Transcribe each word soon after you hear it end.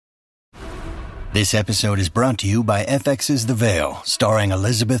This episode is brought to you by FX's The Veil, starring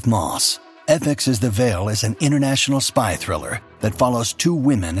Elizabeth Moss. FX's The Veil is an international spy thriller that follows two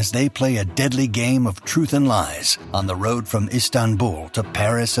women as they play a deadly game of truth and lies on the road from Istanbul to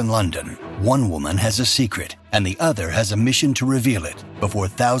Paris and London. One woman has a secret, and the other has a mission to reveal it before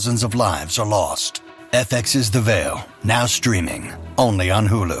thousands of lives are lost. FX's The Veil, now streaming, only on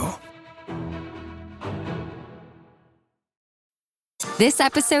Hulu. This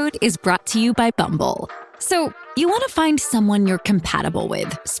episode is brought to you by Bumble. So, you want to find someone you're compatible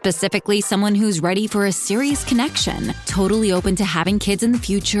with, specifically someone who's ready for a serious connection, totally open to having kids in the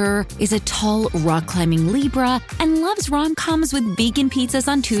future, is a tall, rock-climbing Libra, and loves rom-coms with vegan pizzas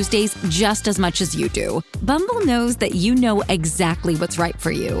on Tuesdays just as much as you do. Bumble knows that you know exactly what's right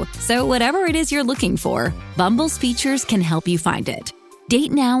for you. So whatever it is you're looking for, Bumble's features can help you find it.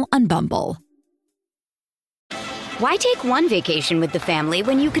 Date now on Bumble. Why take one vacation with the family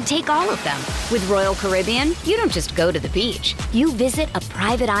when you could take all of them? With Royal Caribbean, you don't just go to the beach. You visit a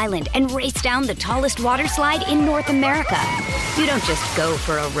private island and race down the tallest water slide in North America. You don't just go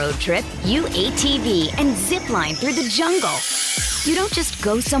for a road trip. You ATV and zip line through the jungle. You don't just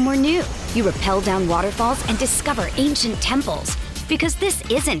go somewhere new. You rappel down waterfalls and discover ancient temples. Because this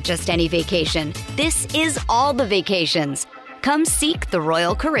isn't just any vacation. This is all the vacations. Come seek the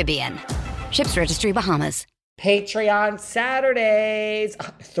Royal Caribbean. Ships Registry, Bahamas. Patreon Saturdays.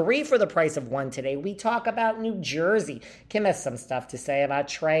 3 for the price of 1 today. We talk about New Jersey. Kim has some stuff to say about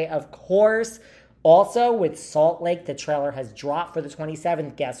Trey, of course. Also, with Salt Lake, the trailer has dropped for the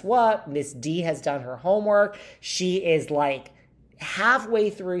 27th. Guess what? Miss D has done her homework. She is like halfway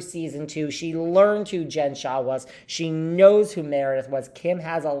through season 2. She learned who Jen Shah was. She knows who Meredith was. Kim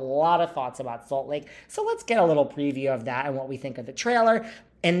has a lot of thoughts about Salt Lake. So let's get a little preview of that and what we think of the trailer.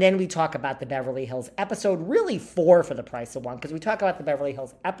 And then we talk about the Beverly Hills episode, really 4 for the price of 1, because we talk about the Beverly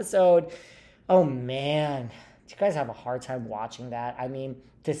Hills episode. Oh, man. Do you guys have a hard time watching that? I mean,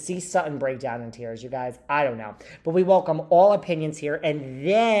 to see Sutton break down in tears, you guys, I don't know. But we welcome all opinions here. And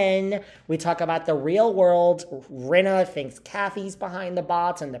then we talk about the real world. Rinna thinks Kathy's behind the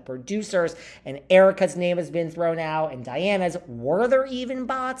bots and the producers, and Erica's name has been thrown out, and Diana's. Were there even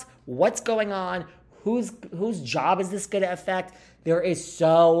bots? What's going on? Whose job is this going to affect? There is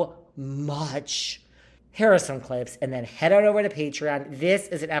so much. Here are some clips, and then head on over to Patreon. This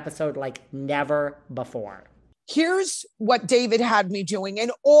is an episode like never before. Here's what David had me doing,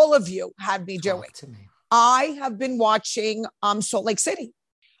 and all of you had me doing. I have been watching Salt Lake City.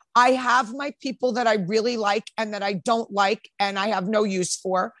 I have my people that I really like and that I don't like, and I have no use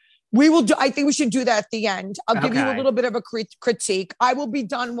for. I think we should do that at the end. I'll give you a little bit of a critique. I will be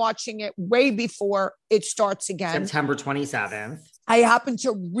done watching it way before it starts again. September 27th. I happen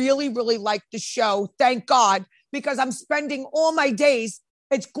to really, really like the show. Thank God, because I'm spending all my days,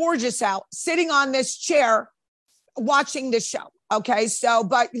 it's gorgeous out, sitting on this chair, watching this show. Okay. So,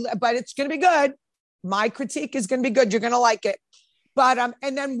 but it's going to be good. My critique is going to be good. You're going to like it. But,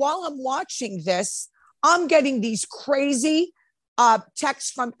 and then while I'm watching this, I'm getting these crazy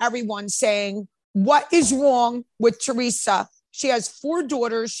texts from everyone saying, what is wrong with Teresa? She has 4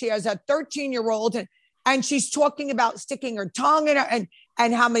 daughters. She has a 13-year-old, and she's talking about sticking her tongue in her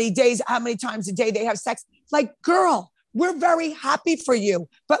and how many times a day they have sex. Like, girl, we're very happy for you,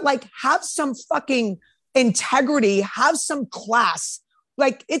 but like, have some fucking integrity, have some class.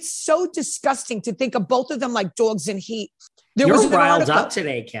 Like, it's so disgusting to think of both of them like dogs in heat. You're riled up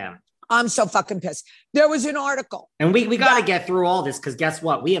today, Kim. I'm so fucking pissed. There was an article. And we got to get through all this, because guess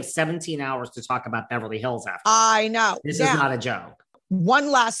what? We have 17 hours to talk about Beverly Hills after. I know. This is not a joke.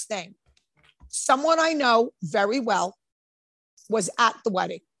 One last thing. Someone I know very well was at the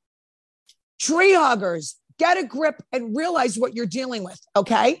wedding. Tree huggers, get a grip and realize what you're dealing with,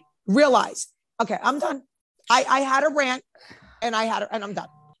 okay? Realize. Okay, I'm done. I had a rant and I'm done.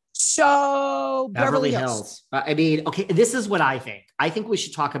 So Beverly Hills. I mean, okay, this is what I think. I think we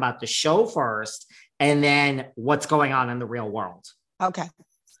should talk about the show first and then what's going on in the real world. Okay.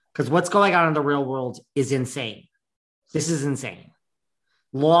 Because what's going on in the real world is insane. This is insane.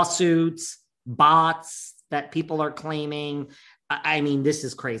 Lawsuits, bots that people are claiming. I mean, this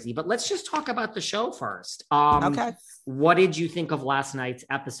is crazy. But let's just talk about the show first. Okay. What did you think of last night's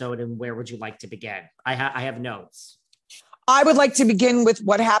episode, and where would you like to begin? I have notes. I would like to begin with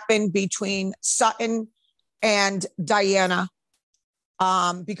what happened between Sutton and Diana,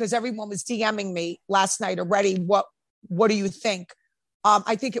 because everyone was DMing me last night already. What do you think?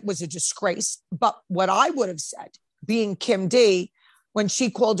 I think it was a disgrace. But what I would have said, being Kim D, when she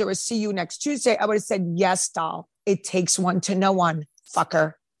called her a see you next Tuesday, I would have said, yes, doll. It takes one to know one,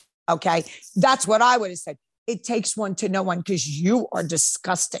 fucker. Okay. That's what I would have said. It takes one to know one, because you are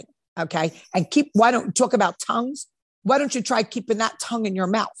disgusting. Okay. And why don't talk about tongues? Why don't you try keeping that tongue in your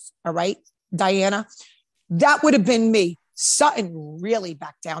mouth? All right, Diana, that would have been me. Sutton really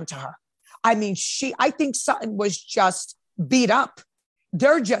backed down to her. I mean, I think Sutton was just beat up.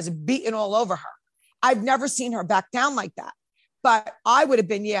 They're just beating all over her. I've never seen her back down like that. But I would have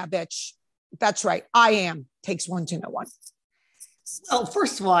been, yeah, bitch. That's right. I am. Takes one to know one. Well,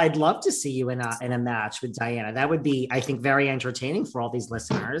 first of all, I'd love to see you in a match with Diana. That would be, I think, very entertaining for all these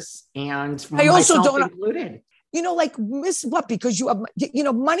listeners, and I also don't included. Like Miss what? Because you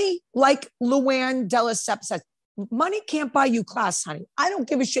have, money. Like Luann de Lesseps says, money can't buy you class, honey. I don't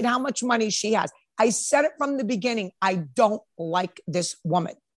give a shit how much money she has. I said it from the beginning. I don't like this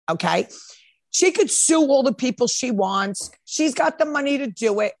woman. Okay, she could sue all the people she wants. She's got the money to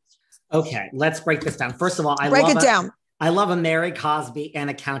do it. Okay, let's break this down. First of all, I love a Mary Cosby and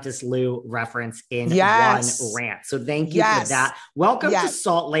a Countess Lou reference in one rant. So thank you for that. Welcome to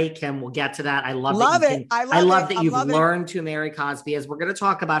Salt Lake, Kim. We'll get to that. I love it. I love that you've learned who Mary Cosby is. We're going to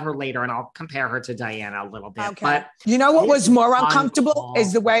talk about her later, and I'll compare her to Diana a little bit. Okay. But you know what was more uncomfortable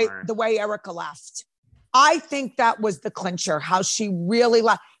is the way Erica laughed. I think that was the clincher. How she really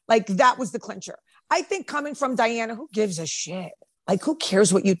laughed. Like that was the clincher. I think coming from Diana, who gives a shit? Like who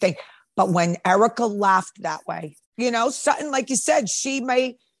cares what you think? But when Erica laughed that way. Sutton, like you said, she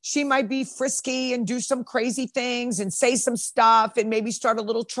might be frisky and do some crazy things and say some stuff and maybe start a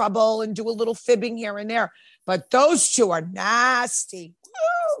little trouble and do a little fibbing here and there. But those two are nasty.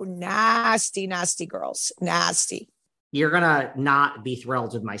 Woo, nasty, nasty girls. Nasty. You're going to not be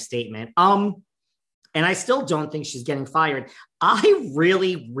thrilled with my statement. And I still don't think she's getting fired. I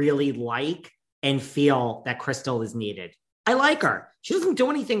really, really like and feel that Crystal is needed. I like her. She doesn't do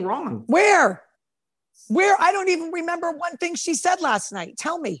anything wrong. Where? I don't even remember one thing she said last night.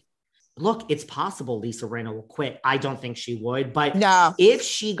 Tell me. Look, it's possible Lisa Rinna will quit. I don't think she would, but no. If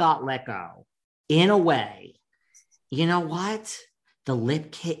she got let go, in a way, you know what? The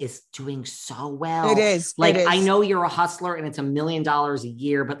lip kit is doing so well. It is. I know you're a hustler and it's $1 million a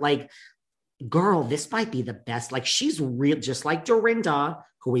year, but girl, this might be the best. She's real, just like Dorinda,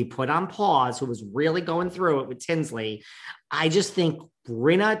 who we put on pause, who was really going through it with Tinsley. I just think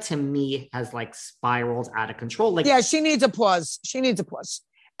Rinna, to me, has spiraled out of control. She needs a pause.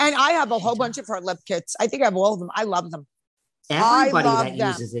 And I have a whole bunch of her lip kits. I think I have all of them. I love them. Everybody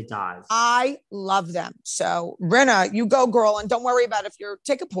that uses it does. I love them. So Rinna, you go, girl. And don't worry about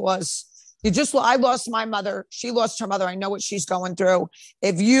take a pause. I lost my mother. She lost her mother. I know what she's going through.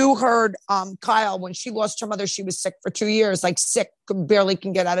 If you heard Kyle, when she lost her mother, she was sick for 2 years, sick, barely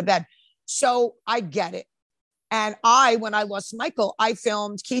can get out of bed. So I get it. And when I lost Michael, I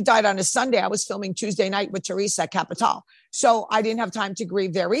filmed, he died on a Sunday. I was filming Tuesday night with Teresa at Capital. So I didn't have time to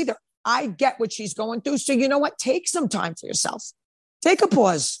grieve there either. I get what she's going through. So you know what? Take some time for yourself. Take a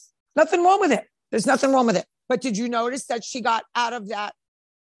pause. Nothing wrong with it. There's nothing wrong with it. But did you notice that she got out of that?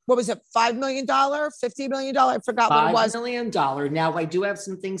 What was it? $5 million, $50 million? I forgot what it was. $5 million. Now, I do have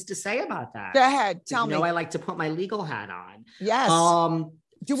some things to say about that. Go ahead. Tell me. I like to put my legal hat on. Yes.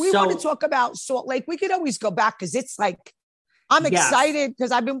 Do we want to talk about Salt Lake? We could always go back because it's I'm excited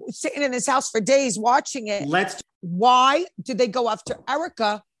because I've been sitting in this house for days watching it. Why did they go after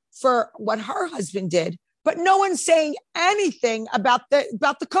Erica for what her husband did? But no one's saying anything about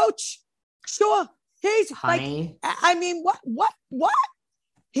the coach. Sure. He's Honey. What?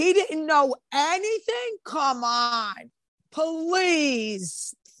 He didn't know anything? Come on.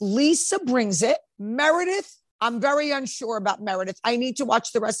 Please. Lisa brings it. Meredith, I'm very unsure about Meredith. I need to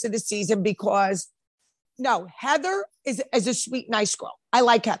watch the rest of the season because Heather is a sweet, nice girl. I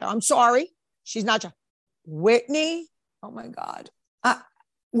like Heather. I'm sorry. She's not. Whitney. Oh my God.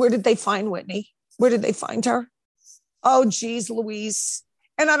 Where did they find Whitney? Where did they find her? Oh, geez, Louise.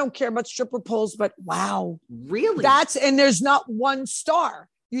 And I don't care about stripper poles, but wow. Really? And there's not one star.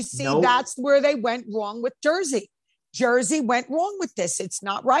 You see, That's where they went wrong with Jersey. Jersey went wrong with this. It's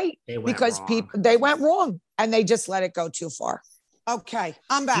not right because they went wrong and they just let it go too far. Okay,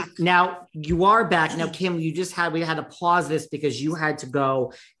 I'm back. Now you are back. Now, Kim, we had to pause this because you had to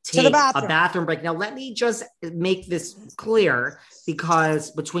go take a bathroom break. Now, let me just make this clear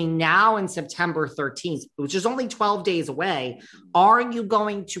because between now and September 13th, which is only 12 days away, are you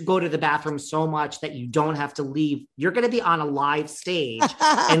going to go to the bathroom so much that you don't have to leave? You're going to be on a live stage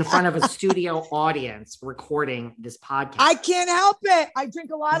in front of a studio audience recording this podcast. I can't help it. I drink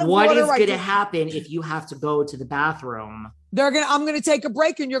a lot of water. What is going to happen if you have to go to the bathroom? I'm going to take a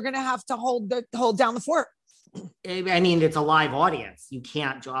break and you're going to have to hold down the fort. I mean, it's a live audience. You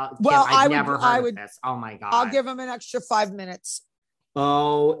can't. I've never heard of this. Oh my God. I'll give them an extra 5 minutes.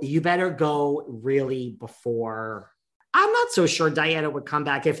 Oh, you better go really before I'm not so sure Diana would come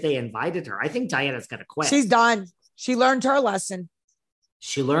back if they invited her. I think Diana's going to quit. She's done. She learned her lesson.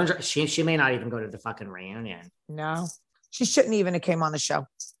 She learned. She may not even go to the fucking reunion. No, she shouldn't even have came on the show.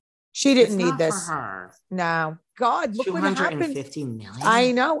 She didn't need this. For her. No. God, look what happened. 250 million.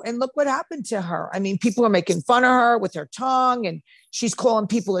 I know. And look what happened to her. I mean, people are making fun of her with her tongue, and she's calling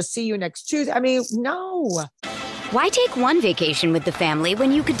people to see you next Tuesday. I mean, no. Why take one vacation with the family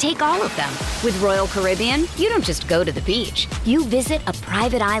when you could take all of them? With Royal Caribbean, you don't just go to the beach. You visit a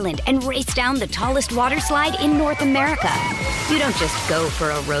private island and race down the tallest water slide in North America. You don't just go for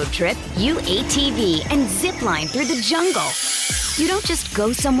a road trip. You ATV and zip line through the jungle. You don't just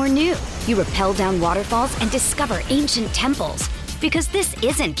go somewhere new. You rappel down waterfalls and discover ancient temples. Because this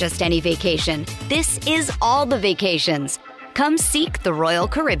isn't just any vacation. This is all the vacations. Come seek the Royal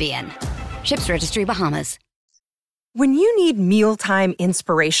Caribbean. Ships Registry, Bahamas. When you need mealtime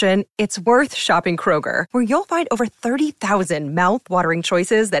inspiration, it's worth shopping Kroger, where you'll find over 30,000 mouth-watering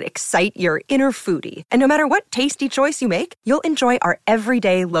choices that excite your inner foodie. And no matter what tasty choice you make, you'll enjoy our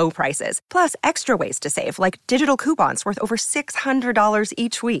everyday low prices, plus extra ways to save, like digital coupons worth over $600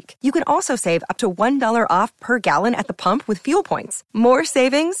 each week. You can also save up to $1 off per gallon at the pump with fuel points. More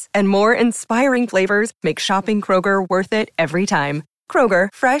savings and more inspiring flavors make shopping Kroger worth it every time. Kroger,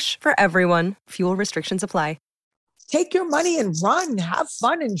 fresh for everyone. Fuel restrictions apply. Take your money and run. Have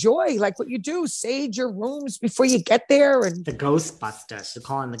fun. Enjoy. Like what you do. Sage your rooms before you get there. And the Ghostbusters. You're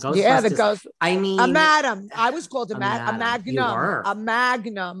calling the Ghostbusters. Yeah, the Ghost. I mean, a madam. I was called a magnum. You were. A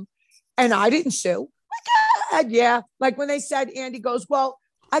magnum. And I didn't sue. My God. Yeah. Like when they said, Andy goes, well,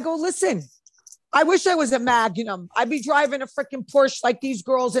 I go, listen, I wish I was a magnum. I'd be driving a freaking Porsche like these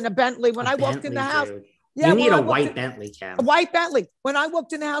girls in a Bentley when I walked in the house. Dude. Yeah, you need a white Bentley, Kim. A white Bentley. When I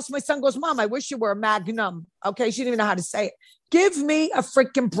walked in the house, my son goes, Mom, I wish you were a magnum. Okay. She didn't even know how to say it. Give me a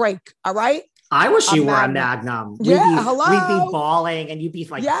freaking break. All right. I wish you were a magnum. Hello. We'd be bawling and you'd be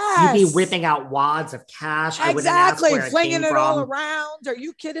like, you'd be whipping out wads of cash. Exactly. Flinging it all from. around. Are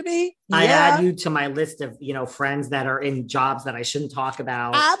you kidding me? I add you to my list of, friends that are in jobs that I shouldn't talk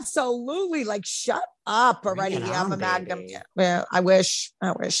about. Absolutely. Like, shut up already. I'm a magnum. Yeah, I wish,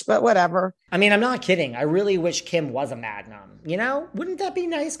 but whatever. I mean, I'm not kidding. I really wish Kim was a magnum. Wouldn't that be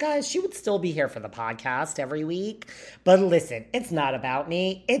nice, guys? She would still be here for the podcast every week. But listen, it's not about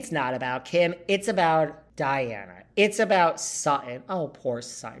me. It's not about Kim. It's about Diana. It's about Sutton. Oh, poor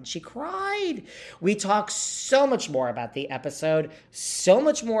Sutton. She cried. We talk so much more about the episode, so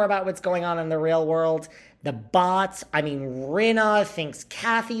much more about what's going on in the real world. The bots. I mean, Rinna thinks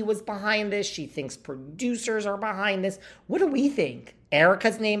Kathy was behind this. She thinks producers are behind this. What do we think?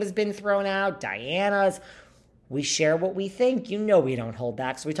 Erica's name has been thrown out. Diana's. We share what we think. We don't hold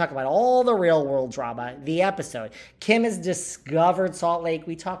back. So we talk about all the real world drama, the episode. Kim has discovered Salt Lake.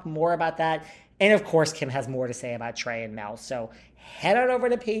 We talk more about that. And of course, Kim has more to say about Trey and Mel. So head on over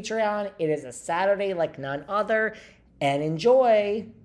to Patreon. It is a Saturday like none other. And enjoy.